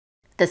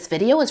This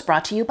video is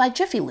brought to you by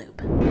Jiffy Lube.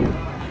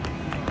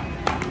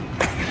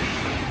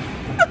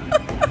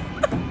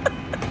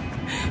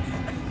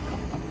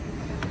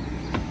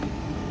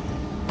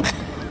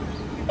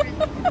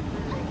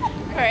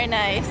 Very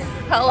nice.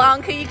 How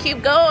long can you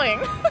keep going?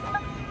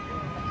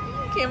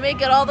 Can you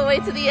make it all the way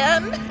to the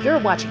end? You're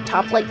watching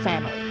Top Flight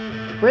Family.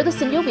 We're the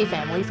Sognonvi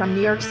family from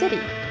New York City.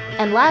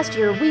 And last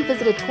year, we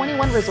visited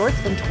 21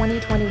 resorts in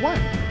 2021.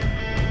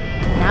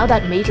 Now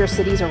that major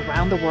cities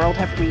around the world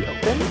have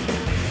reopened,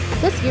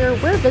 this year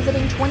we're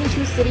visiting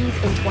 22 cities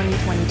in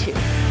 2022.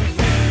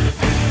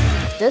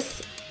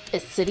 This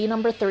is city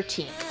number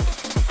 13.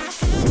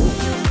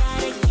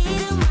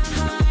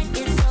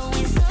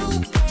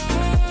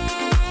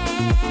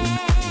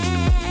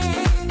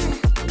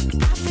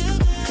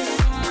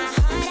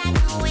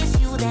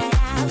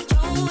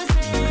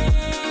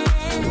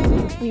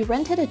 We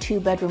rented a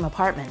 2-bedroom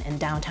apartment in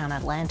downtown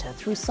Atlanta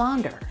through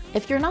SONDER.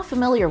 If you're not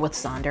familiar with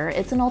SONDER,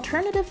 it's an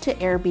alternative to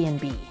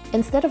Airbnb.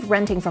 Instead of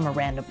renting from a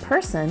random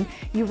person,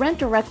 you rent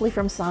directly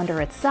from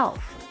SONDER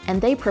itself. And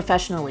they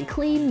professionally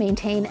clean,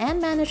 maintain, and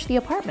manage the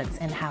apartments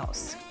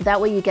in-house. That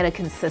way you get a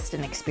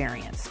consistent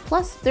experience.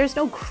 Plus, there's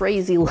no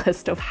crazy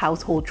list of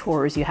household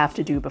chores you have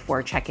to do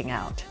before checking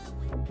out.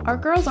 Our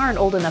girls aren't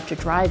old enough to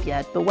drive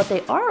yet, but what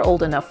they are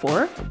old enough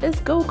for is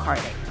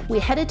go-karting. We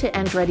headed to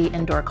ANDRETTI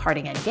Indoor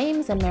Karting and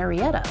Games in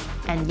Marietta.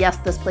 And yes,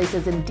 this place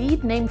is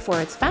indeed named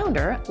for its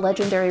founder,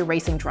 legendary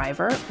racing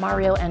driver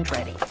Mario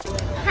Andretti.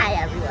 Hi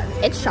everyone,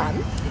 it's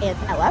Sean and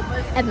Ella,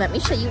 and let me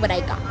show you what I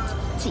got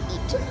to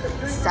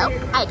eat. So,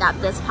 I got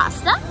this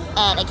pasta,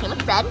 and it came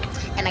with bread,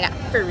 and I got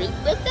fruit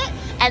with it,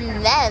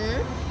 and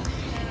then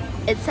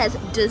it says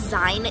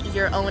design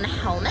your own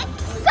helmet.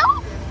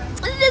 So,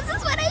 this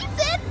is what I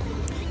did.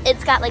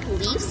 It's got like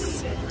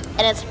leaves,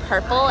 and it's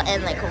purple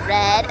and like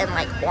red and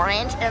like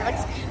orange, and it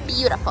looks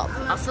beautiful.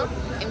 Also,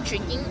 I'm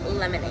drinking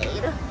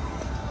lemonade.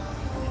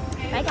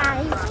 Bye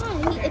guys.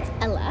 Hi, it's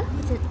Ella.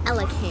 It's an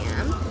Ella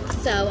cam.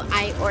 So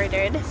I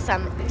ordered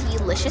some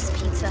delicious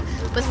pizza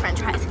with french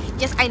fries.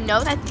 Yes, I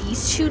know that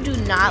these two do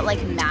not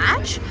like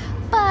match,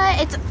 but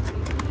it's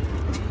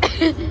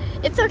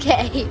it's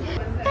okay.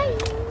 Bye.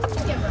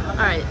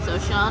 Alright, so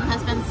Sean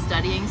has been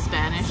studying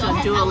Spanish on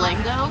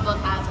Duolingo.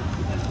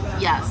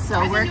 Yes, so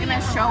we're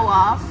gonna show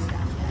off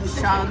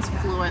Sean's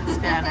fluent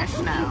Spanish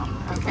now,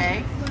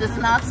 okay? This is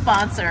not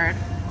sponsored,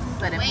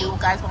 but if you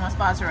guys want to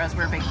sponsor us,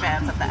 we're big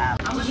fans of the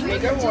app.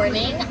 Trigger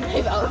warning,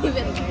 I've only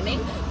been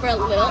learning for a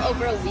little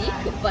over a week,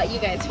 but you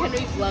guys are gonna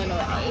be blown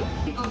away.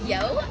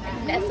 Yo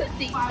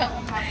necesito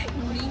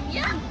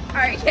niña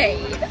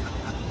arcade.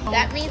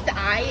 That means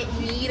I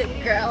need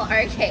girl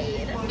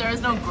arcade. There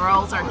is no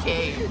girls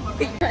arcade.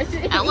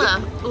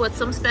 Ella, what's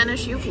some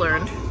Spanish you've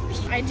learned?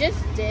 I just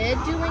did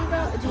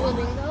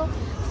Duolingo.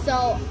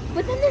 So,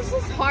 but then there's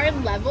this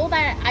hard level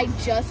that I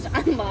just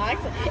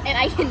unlocked, and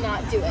I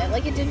cannot do it.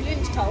 Like, it didn't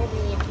even tell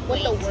me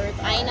what the words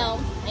are. I know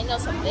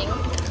something.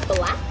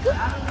 Black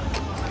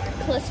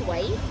plus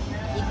white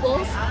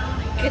equals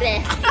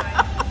gres.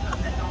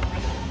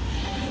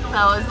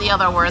 That was the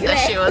other word that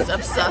she was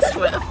obsessed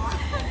with a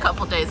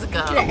couple days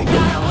ago.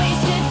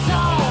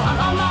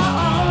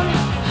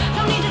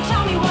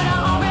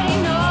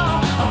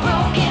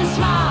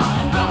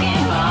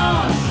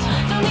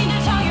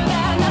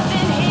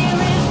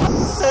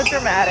 So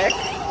dramatic.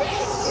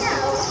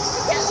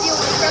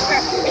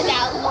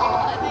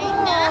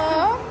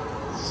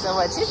 So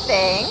what'd you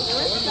think? It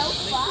was so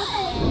fun.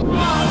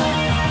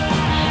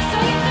 So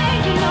you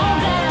think you know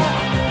better?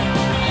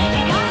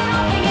 You got it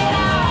all figured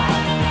out.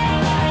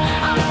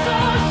 I'm so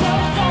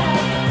sad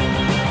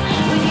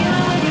with you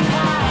and with your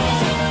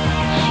pride.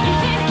 You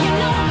think you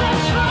know the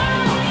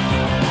truth,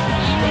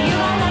 but you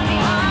are left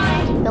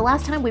behind. The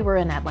last time we were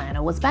in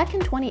Atlanta was back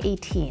in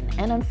 2018,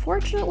 and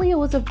unfortunately it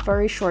was a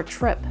very short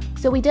trip,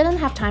 so we didn't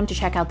have time to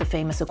check out the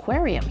famous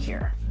aquarium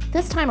here.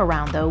 This time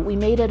around though, we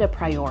made it a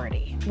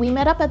priority. We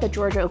met up at the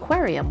Georgia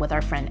Aquarium with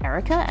our friend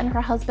Erica and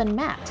her husband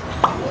Matt.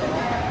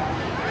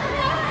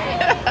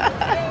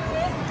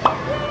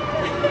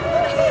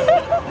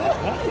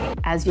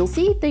 As you'll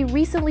see, they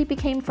recently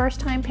became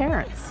first-time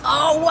parents.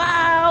 Oh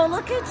wow,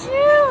 look at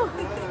you!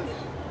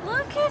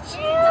 Look at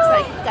you! It's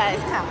like, guys,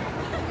 come.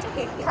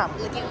 Come,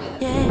 look at me.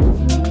 Yeah.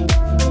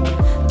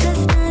 'Cause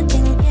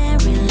nothing can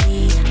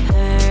really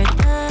hurt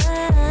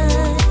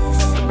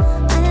us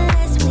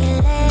unless we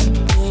let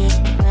it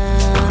go.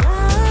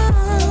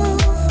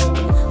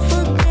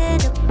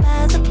 Forget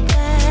about the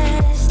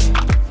past.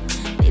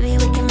 Baby,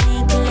 we can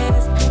make it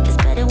last. It's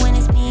better when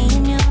it's me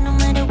and you, no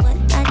matter what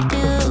I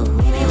do.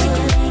 Baby, we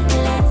can make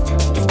it last.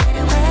 It's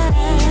better when it's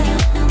me and you,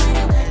 no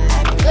matter what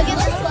I do. Look at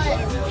this one.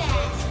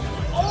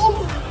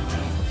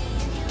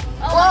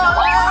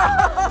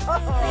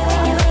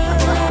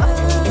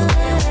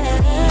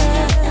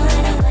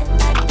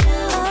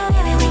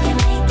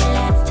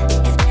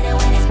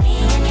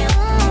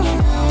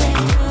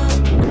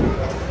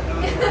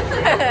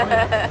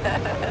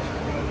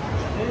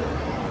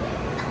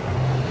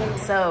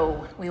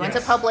 So we went to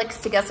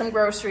Publix to get some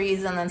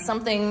groceries, and then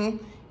something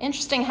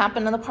interesting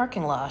happened in the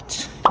parking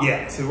lot.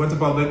 Yeah, so we went to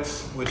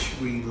Publix, which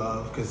we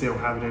love because they don't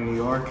have it in New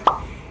York.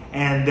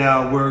 And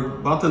we're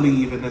about to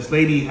leave, and this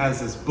lady has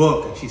this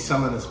book, and she's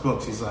selling this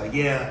book. She's like,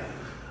 yeah,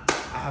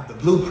 I have the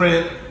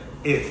blueprint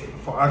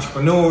for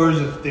entrepreneurs,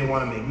 if they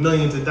want to make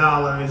millions of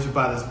dollars, you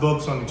buy this book,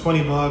 it's only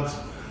 20 bucks.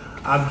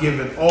 I've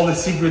given all the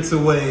secrets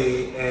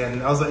away.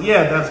 And I was like,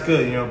 yeah, that's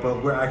good, you know,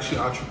 but we're actually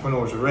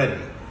entrepreneurs already.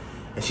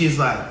 And she's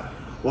like,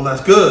 well,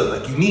 that's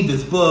good. Like, you need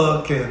this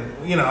book.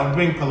 And, you know, I'm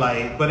being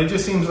polite, but it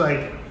just seems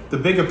like the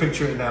bigger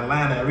picture in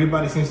Atlanta,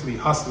 everybody seems to be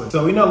hustling.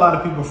 So we know a lot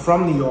of people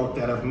from New York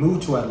that have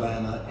moved to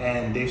Atlanta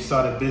and they've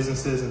started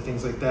businesses and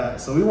things like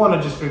that. So we want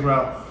to just figure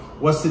out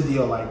what's the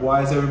deal, like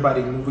why is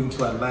everybody moving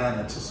to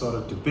Atlanta to sort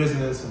of do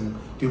business and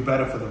do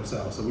better for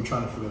themselves? So we're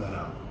trying to figure that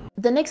out.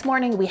 The next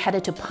morning, we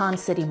headed to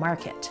PONCE City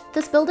Market.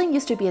 This building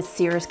used to be a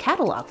Sears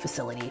catalog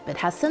facility, but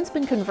has since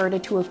been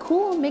converted to a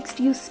cool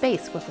mixed-use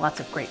space with lots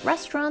of great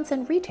restaurants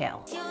and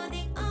retail.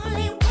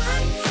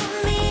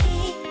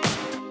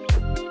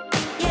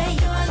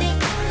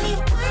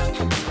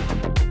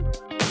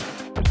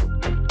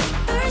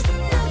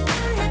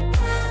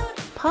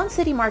 PONCE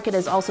City Market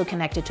is also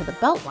connected to the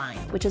Beltline,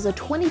 which is a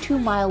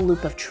 22-mile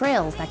loop of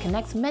trails that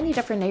connects many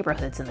different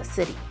neighborhoods in the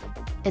city.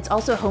 It's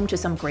also home to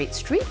some great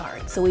street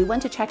art, so we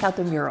went to check out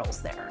the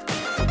murals there.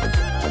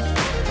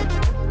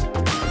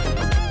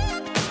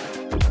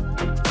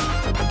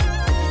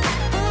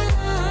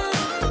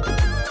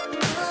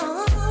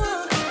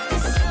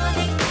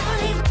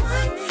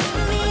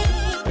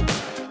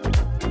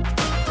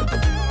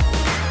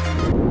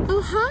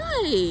 Oh,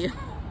 hi.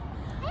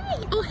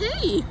 Hey. Oh,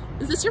 hey.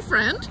 Is this your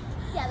friend?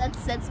 Yeah,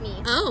 that's me.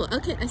 Oh,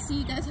 okay. I see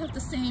you guys have the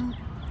same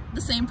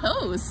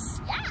pose.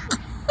 Yeah.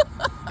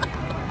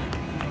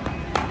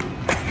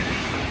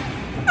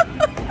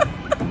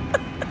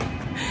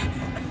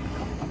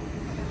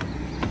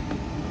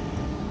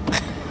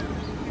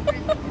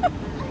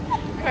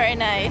 Very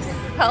nice.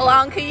 How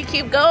long can you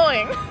keep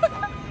going?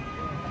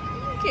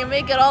 Can you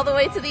make it all the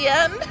way to the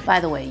end? By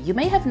the way, you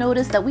may have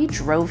noticed that we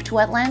drove to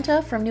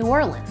Atlanta from New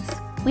Orleans.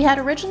 We had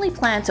originally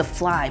planned to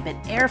fly, but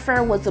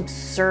airfare was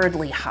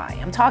absurdly high.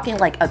 I'm talking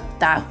like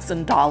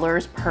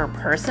 $1,000 per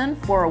person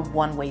for a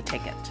one-way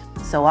ticket.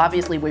 So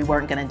obviously we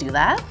weren't gonna do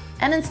that,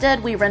 and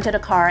instead we rented a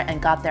car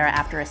and got there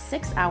after a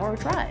 6-hour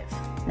drive.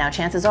 Now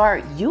chances are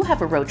you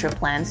have a road trip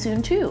planned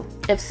soon too.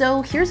 If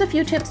so, here's a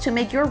few tips to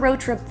make your road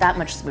trip that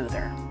much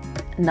smoother.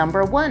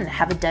 Number 1,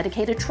 have a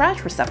dedicated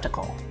trash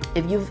receptacle.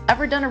 If you've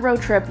ever done a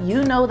road trip,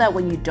 you know that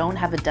when you don't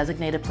have a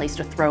designated place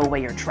to throw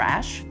away your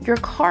trash, your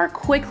car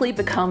quickly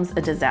becomes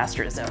a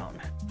disaster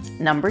zone.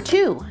 Number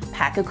 2,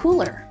 pack a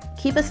cooler.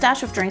 Keep a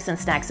stash of drinks and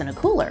snacks in a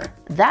cooler.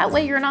 That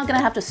way you're not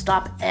gonna have to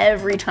stop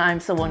every time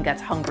someone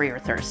gets hungry or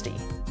thirsty.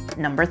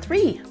 Number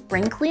 3,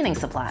 bring cleaning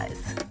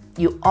supplies.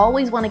 You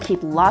always want to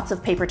keep lots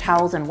of paper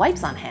towels and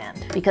wipes on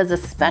hand, because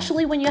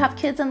especially when you have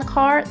kids in the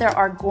car, there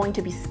are going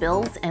to be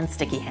spills and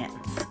sticky hands.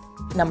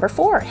 Number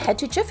 4, head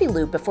to Jiffy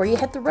Lube before you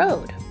hit the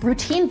road.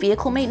 Routine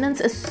vehicle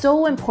maintenance is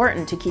so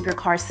important to keep your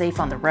car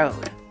safe on the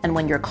road. And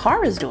when your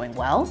car is doing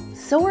well,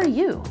 so are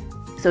you.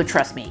 So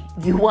trust me,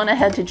 you want to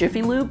head to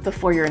Jiffy Lube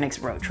before your next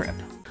road trip.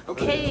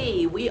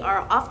 Okay, we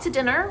are off to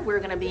dinner. We're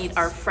gonna meet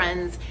our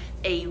friends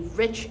A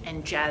Rich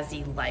and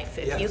Jazzy Life.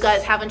 If you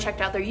guys haven't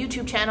checked out their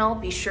YouTube channel,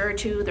 be sure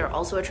to. They're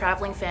also a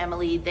traveling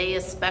family. They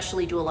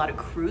especially do a lot of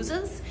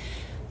cruises.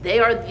 They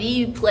are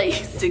the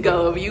place to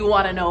go if you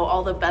want to know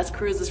all the best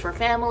cruises for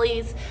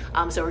families.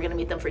 So we're gonna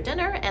meet them for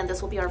dinner, and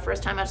this will be our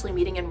first time actually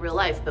meeting in real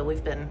life, but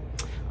we've been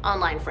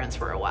online friends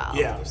for a while.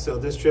 Yeah, so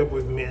this trip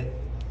we've met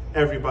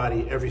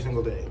everybody every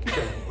single day.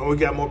 So, and we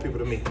got more people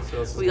to meet.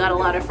 So we got a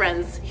lot of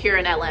friends here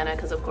in Atlanta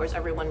because of course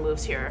everyone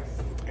moves here.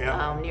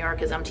 Yeah. New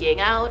York is emptying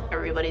out,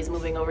 everybody's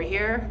moving over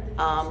here.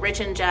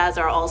 Rich and Jazz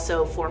are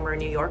also former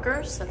New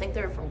Yorkers. I think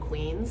they're from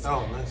Queens.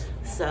 Oh, nice.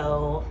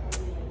 So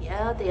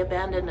yeah, they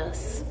abandoned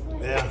us.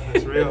 Yeah,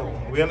 that's real.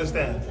 We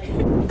understand.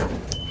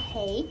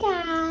 Hey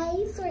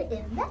guys, we're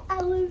in the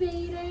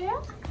elevator.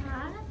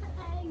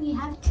 We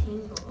have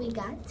tingles. We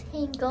got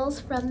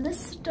tingles from the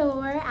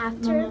store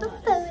after the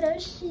photo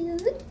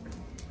shoot.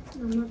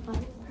 Mama bought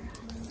it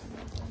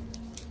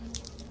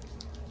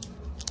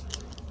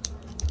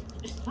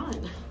for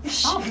us.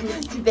 It's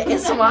fun. The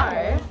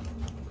ASMR.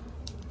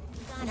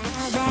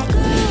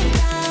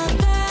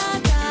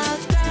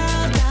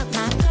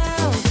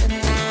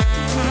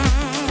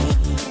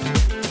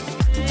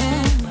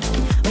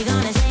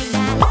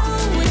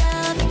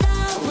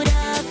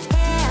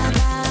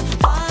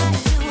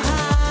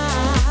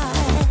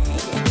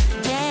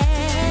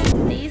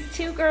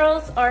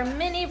 Girls are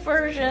mini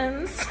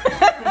versions.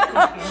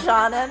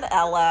 Sean and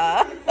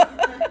Ella.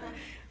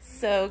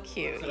 So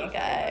cute, you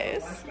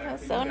guys.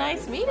 So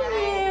nice meeting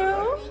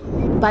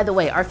you. By the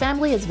way, our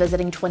family is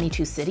visiting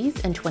 22 cities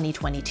in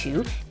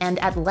 2022, and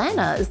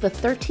Atlanta is the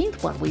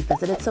 13th one we've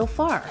visited so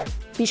far.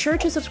 Be sure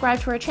to subscribe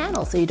to our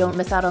channel so you don't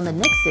miss out on the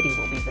next city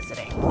we'll be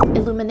visiting.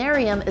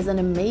 Illuminarium is an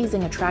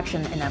amazing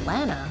attraction in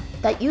Atlanta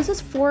that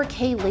uses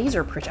 4K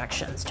laser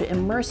projections to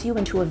immerse you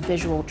into a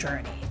visual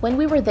journey. When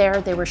we were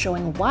there, they were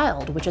showing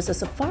Wild, which is a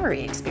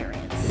safari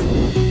experience.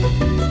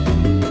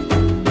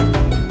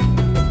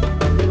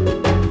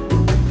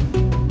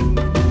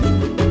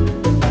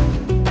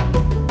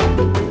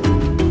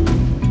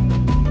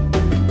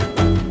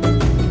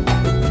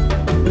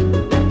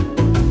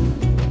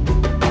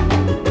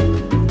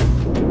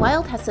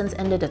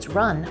 ended its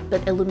run,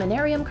 but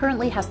Illuminarium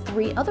currently has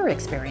 3 other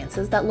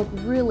experiences that look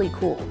really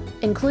cool,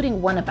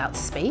 including one about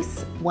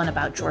space, one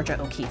about Georgia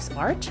O'Keeffe's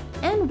art,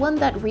 and one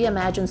that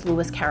reimagines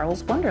Lewis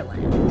Carroll's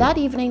Wonderland. That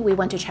evening, we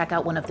went to check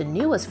out one of the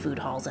newest food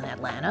halls in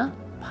Atlanta,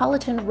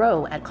 Politan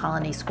Row at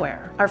Colony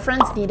Square. Our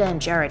friends Nita and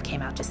Jared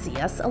came out to see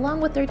us, along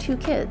with their 2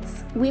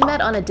 kids. We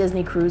met on a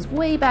Disney cruise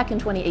way back in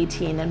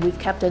 2018, and we've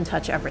kept in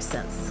touch ever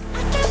since.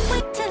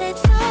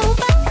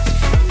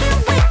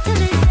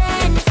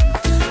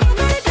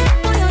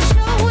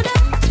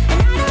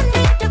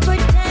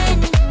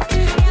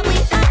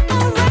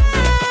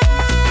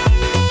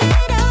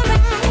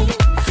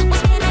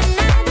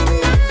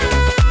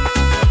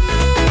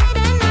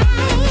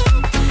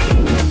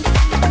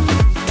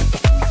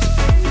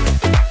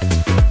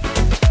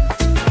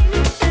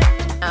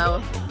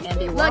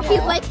 Look,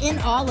 he's like in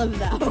all of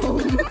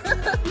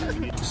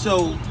them.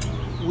 So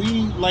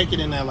we like it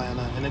in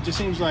Atlanta, and it just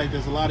seems like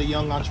there's a lot of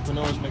young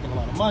entrepreneurs making a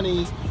lot of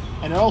money,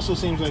 and it also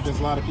seems like there's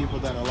a lot of people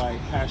that are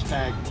like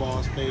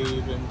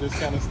 #bossbabe and this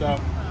kind of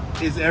stuff.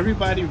 Is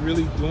everybody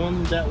really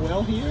doing that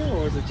well here,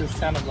 or is it just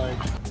kind of like...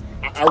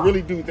 I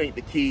really do think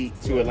the key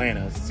to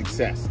Atlanta's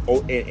success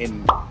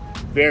in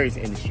various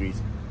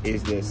industries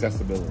is the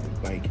accessibility.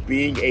 Like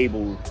being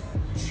able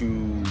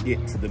to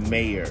get to the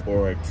mayor,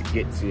 or to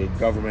get to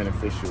government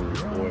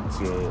officials, or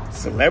to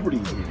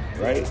celebrities even,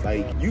 right?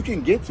 Like you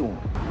can get to them.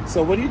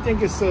 So what do you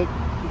think is the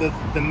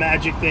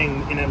magic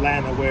thing in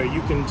Atlanta where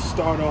you can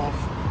start off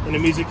in the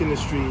music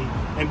industry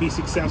and be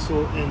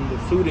successful in the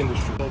food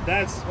industry? So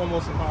that's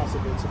almost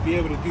impossible to be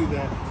able to do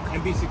that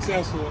and be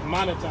successful and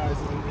monetize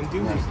and do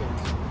these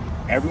things.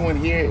 Everyone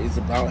here is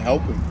about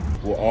helping.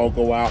 We'll all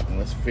go out and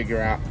let's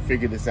figure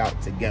this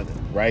out together,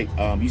 right?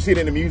 You see it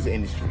in the music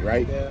industry,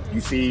 right? Yeah.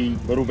 You see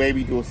Little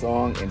Baby do a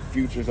song and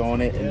Future's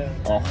on it,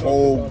 and a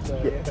whole.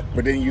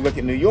 But then you look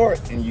at New York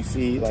and you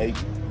see like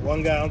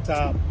one guy on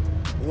top,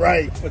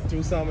 right? For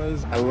 2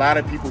 summers. A lot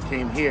of people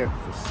came here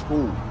for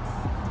school,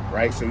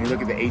 right? So you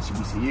look at the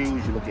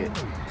HBCUs, you look at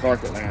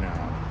Clark Atlanta,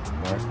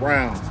 Morris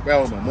Brown,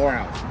 Spelman,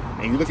 Morehouse,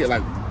 and you look at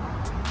like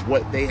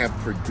what they have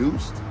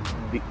produced.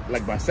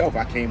 Like myself,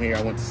 I came here,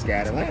 I went to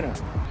SCAD Atlanta.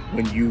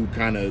 When you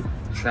kind of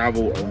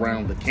travel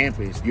around the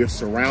campus, you're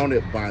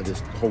surrounded by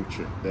this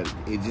culture that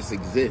it just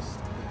exists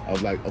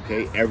of like,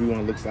 okay,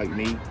 everyone looks like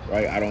me,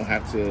 right? I don't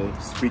have to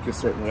speak a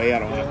certain way. I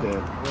don't have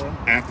to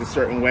act a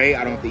certain way.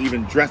 I don't have to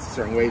even dress a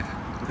certain way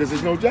because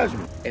there's no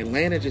judgment.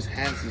 Atlanta just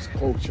has this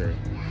culture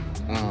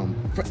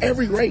for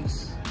every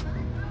race,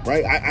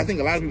 right? I think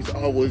a lot of people say,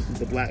 oh, well, this is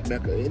the Black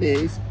Mecca. It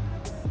is,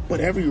 but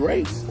every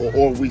race.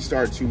 Or we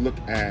start to look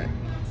at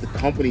the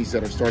companies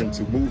that are starting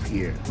to move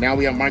here. Now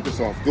we have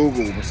Microsoft,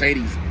 Google,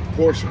 Mercedes,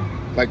 Porsche.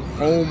 Like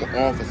home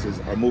offices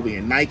are moving,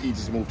 and Nike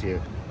just moved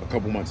here a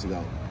couple months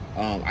ago.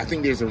 I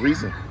think there's a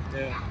reason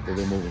that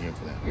they're moving here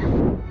for that.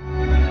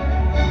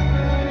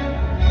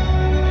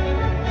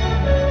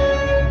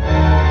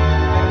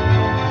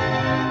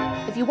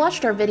 If you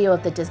watched our video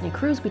of the Disney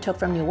cruise we took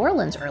from New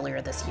Orleans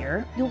earlier this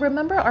year, you'll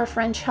remember our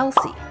friend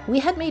Chelsea. We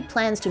had made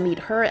plans to meet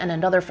her and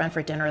another friend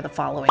for dinner the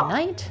following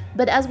night,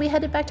 but as we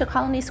headed back to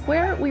Colony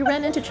Square, we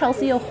ran into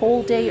Chelsea a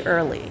whole day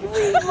early.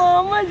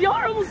 Mama, y'all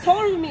almost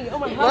told me. Oh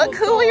my God. Look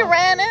who we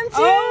ran into.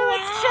 Oh,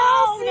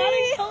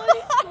 Chelsea.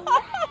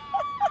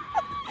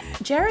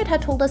 Jared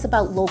had told us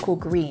about Local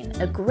Green,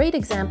 a great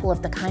example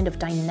of the kind of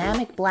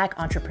dynamic Black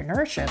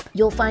entrepreneurship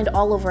you'll find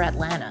all over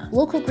Atlanta.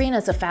 Local Green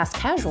is a fast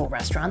casual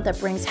restaurant that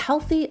brings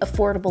healthy,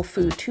 affordable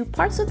food to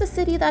parts of the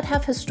city that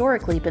have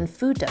historically been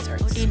food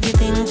deserts. Oh, did you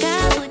think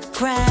I would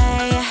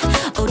cry?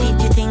 Oh,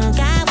 did you think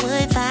I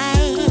would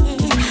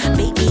fight?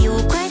 Baby, you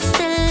crossed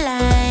the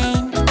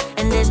line,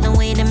 and there's no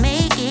way to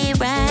make it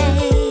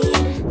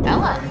right.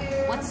 Ella,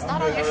 what's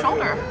that on your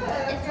shoulder?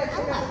 It's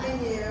Ella.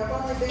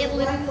 It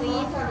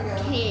literally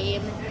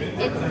came.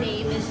 Its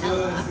name is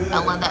Ella.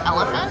 Ella the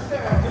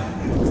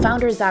elephant?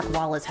 Founder Zach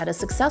Wallace had a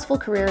successful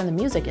career in the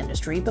music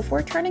industry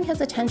before turning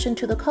his attention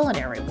to the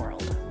culinary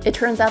world. It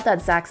turns out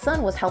that Zach's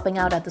son was helping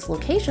out at this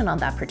location on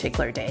that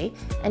particular day,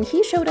 and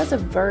he showed us a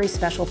very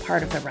special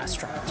part of the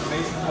restaurant.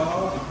 Mason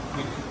Hall,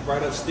 we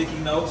write up sticky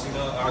notes. You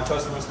know, our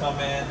customers come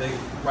in, they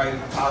write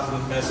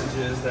positive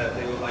messages that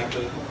they would like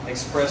to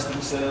express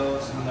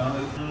themselves. You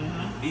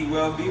know, eat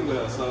well, be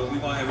well. So we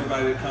want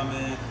everybody to come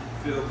in,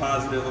 feel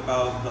positive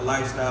about the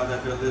lifestyle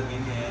that they're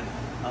living and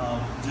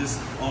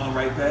just on the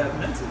right path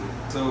mentally.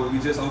 So we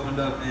just opened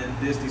up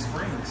in Disney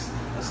Springs.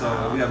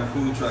 So we have a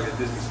food truck at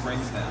Disney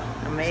Springs now.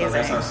 Amazing. So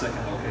that's our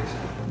second location.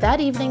 That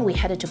evening, we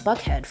headed to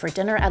Buckhead for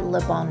dinner at Le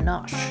Bon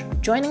NOSH.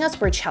 Joining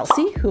us were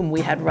Chelsea, whom we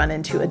had run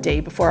into a day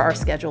before our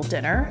scheduled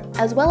dinner,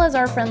 as well as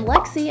our friend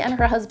Lexi and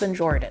her husband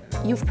Jordan.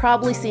 You've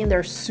probably seen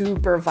their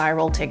super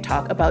viral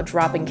TikTok about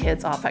dropping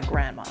kids off at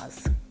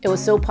grandma's. It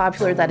was so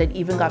popular that it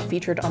even got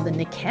featured on the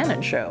Nick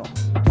Cannon show.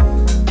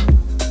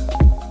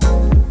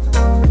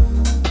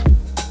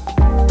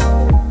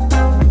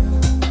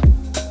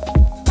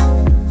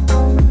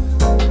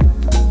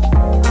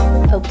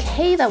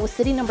 Okay, city that was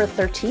city number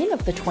 13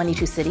 of the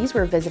 22 cities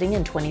we're visiting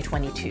in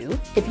 2022.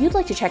 If you'd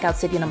like to check out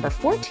city number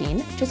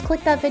 14, just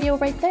click that video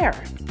right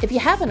there. If you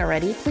haven't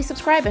already, please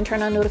subscribe and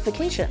turn on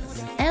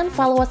notifications. And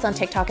follow us on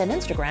TikTok and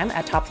Instagram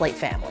at Top Flight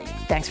Family.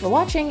 Thanks for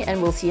watching,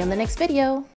 and we'll see you in the next video.